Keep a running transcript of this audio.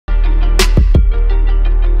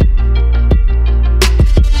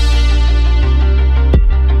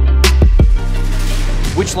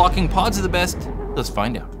Which locking pods are the best? Let's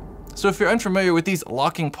find out. So if you're unfamiliar with these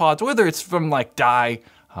locking pods, whether it's from like Dye,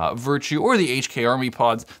 Virtue, or the HK Army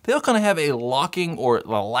pods, they all kind of have a locking or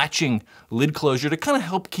a latching lid closure to kind of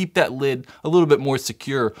help keep that lid a little bit more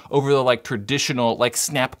secure over the like traditional like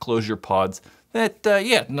snap closure pods that,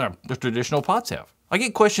 the traditional pods have. I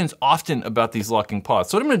get questions often about these locking pods.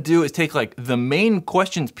 So what I'm gonna do is take like the main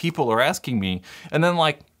questions people are asking me and then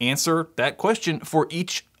like answer that question for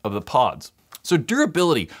each of the pods. So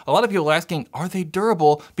durability, a lot of people are asking, are they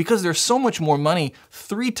durable? Because there's so much more money,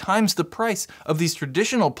 3 times the price of these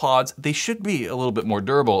traditional pods, they should be a little bit more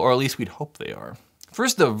durable, or at least we'd hope they are.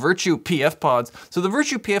 First, the Virtue PF pods. So the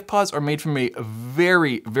Virtue PF pods are made from a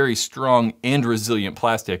very, very strong and resilient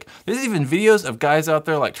plastic. There's even videos of guys out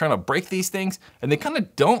there like trying to break these things, and they kind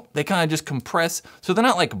of don't. They kind of just compress, so they're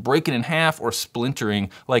not like breaking in half or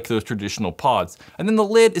splintering like those traditional pods. And then the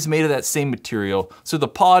lid is made of that same material, so the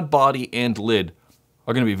pod body and lid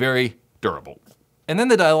are gonna be very durable. And then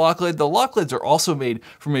the lock lids are also made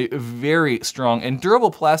from a very strong and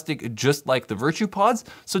durable plastic, just like the Virtue pods,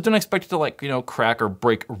 so don't expect it to like, crack or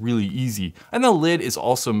break really easy. And the lid is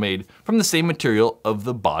also made from the same material of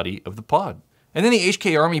the body of the pod. And then the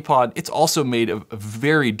HK Army pod, it's also made of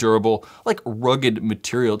very durable, like rugged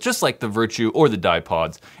material, just like the Virtue or the Dye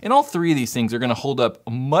pods. And all 3 of these things are gonna hold up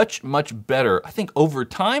much, much better, I think, over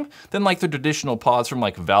time than like the traditional pods from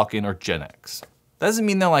like Valken or Gen X. That doesn't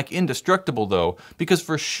mean they're like indestructible though, because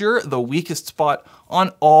for sure the weakest spot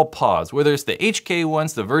on all pods, whether it's the HK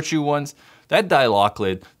ones, the Virtue ones, that Dye lock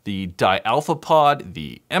lid, the Dye Alpha pod,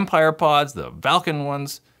 the Empire pods, the Valken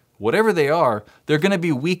ones, whatever they are, they're gonna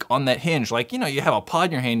be weak on that hinge. Like, you have a pod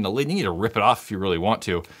in your hand and the lid, you need to rip it off if you really want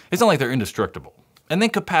to. It's not like they're indestructible. And then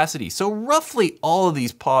capacity. So roughly all of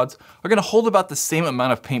these pods are gonna hold about the same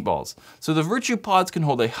amount of paintballs. So the Virtue pods can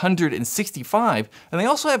hold 165, and they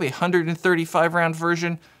also have a 135 round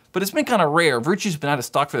version, but it's been kind of rare. Virtue's been out of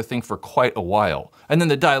stock for the thing for quite a while. And then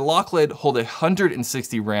the Dye lock lid hold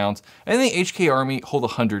 160 rounds, and the HK Army hold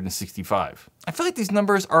 165. I feel like these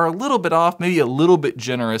numbers are a little bit off, maybe a little bit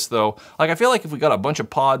generous though. Like I feel like if we got a bunch of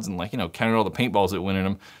pods and like, counted all the paintballs that went in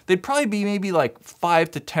them, they'd probably be maybe like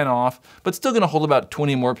 5 to 10 off, but still gonna hold about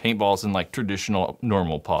 20 more paintballs than like traditional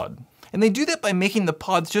normal pod. And they do that by making the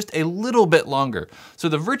pods just a little bit longer. So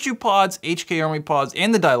the Virtue pods, HK Army pods,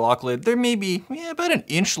 and the Dye lock lid, they're maybe about an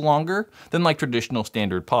inch longer than like traditional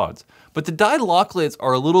standard pods. But the Dye lock lids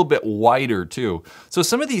are a little bit wider too. So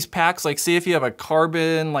some of these packs, like say if you have a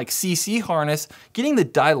carbon like CC harness, getting the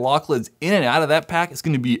Dye lock lids in and out of that pack is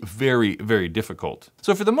gonna be very, very difficult.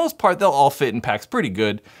 So for the most part, they'll all fit in packs pretty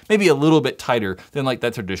good, maybe a little bit tighter than like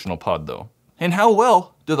that traditional pod though. And how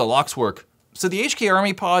well do the locks work? So the HK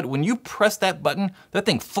Army pod, when you press that button, that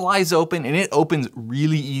thing flies open and it opens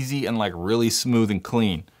really easy and like really smooth and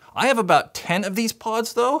clean. I have about 10 of these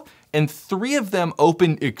pods though, and 3 of them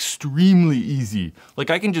open extremely easy. Like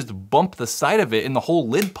I can just bump the side of it and the whole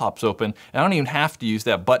lid pops open and I don't even have to use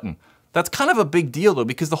that button. That's kind of a big deal though,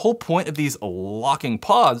 because the whole point of these locking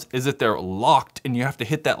pods is that they're locked and you have to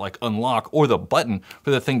hit that like unlock or the button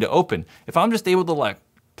for the thing to open. If I'm just able to like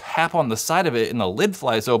tap on the side of it and the lid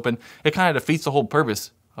flies open, it kind of defeats the whole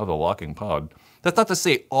purpose of the locking pod. That's not to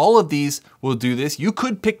say all of these will do this. You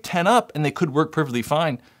could pick 10 up and they could work perfectly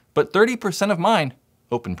fine, but 30% of mine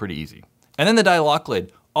open pretty easy. And then the Dye lock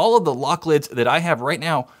lid. All of the lock lids that I have right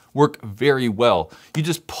now work very well. You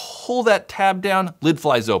just pull that tab down, lid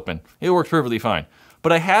flies open. It works perfectly fine.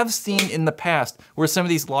 But I have seen in the past where some of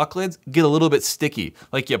these lock lids get a little bit sticky.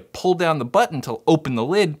 Like you pull down the button to open the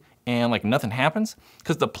lid and like nothing happens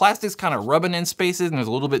because the plastic's kind of rubbing in spaces and there's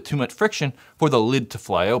a little bit too much friction for the lid to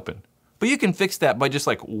fly open. But you can fix that by just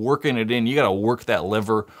like working it in. You gotta work that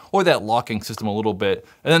lever or that locking system a little bit,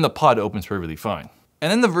 and then the pod opens perfectly fine.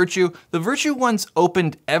 And then the Virtue ones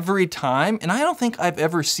opened every time, and I don't think I've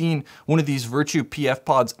ever seen one of these Virtue PF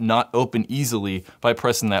pods not open easily by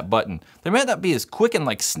pressing that button. They might not be as quick and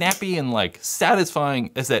like snappy and like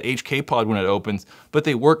satisfying as that HK pod when it opens, but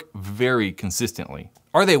they work very consistently.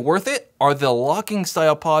 Are they worth it? Are the locking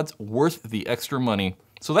style pods worth the extra money?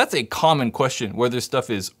 So that's a common question, whether stuff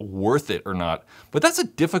is worth it or not. But that's a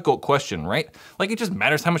difficult question, right? Like it just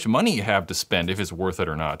matters how much money you have to spend if it's worth it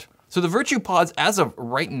or not. So the Virtue pods, as of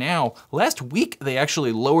right now, last week they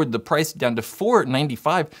actually lowered the price down to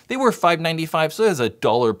 $4.95. They were $5.95, so there's a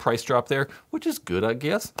 $1 price drop there, which is good, I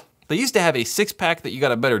guess. They used to have a 6-pack that you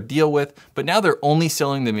got a better deal with, but now they're only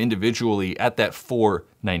selling them individually at that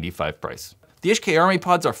 $4.95 price. The HK Army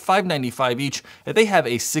pods are $5.95 each, and they have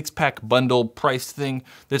a 6-pack bundle price thing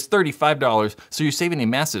that's $35, so you're saving a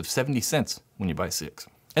massive 70 cents when you buy 6.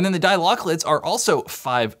 And then the die lock lids are also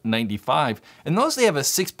 $5.95. And those, they have a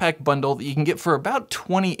 6-pack bundle that you can get for about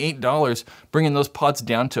 $28, bringing those pods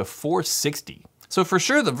down to $4.60. So for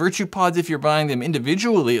sure, the Virtue pods, if you're buying them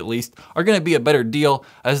individually at least, are gonna be a better deal,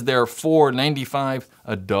 as they're $4.95,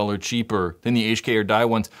 $1 cheaper than the HK or die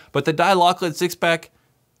ones. But the die lock lid 6-pack,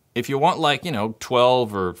 if you want like,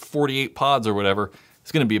 12 or 48 pods or whatever,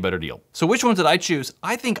 it's gonna be a better deal. So which ones did I choose?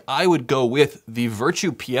 I think I would go with the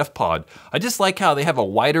Virtue PF pod. I just like how they have a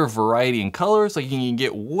wider variety in colors, like you can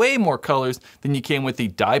get way more colors than you can with the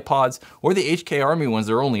die pods or the HK Army ones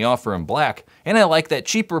that are only offer in black. And I like that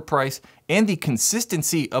cheaper price and the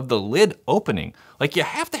consistency of the lid opening. Like you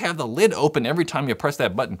have to have the lid open every time you press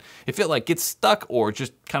that button. If it like gets stuck or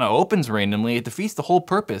just kind of opens randomly, it defeats the whole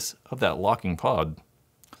purpose of that locking pod.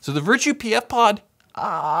 So the Virtue PF pod,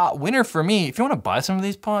 winner for me. If you want to buy some of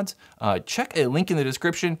these pods, check a link in the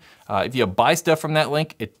description. If you buy stuff from that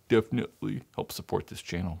link, it definitely helps support this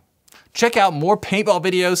channel. Check out more paintball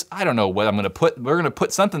videos. I don't know what I'm gonna put. We're gonna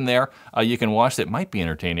put something there you can watch that might be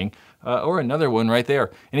entertaining, or another one right there.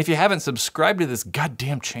 And if you haven't subscribed to this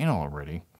goddamn channel already,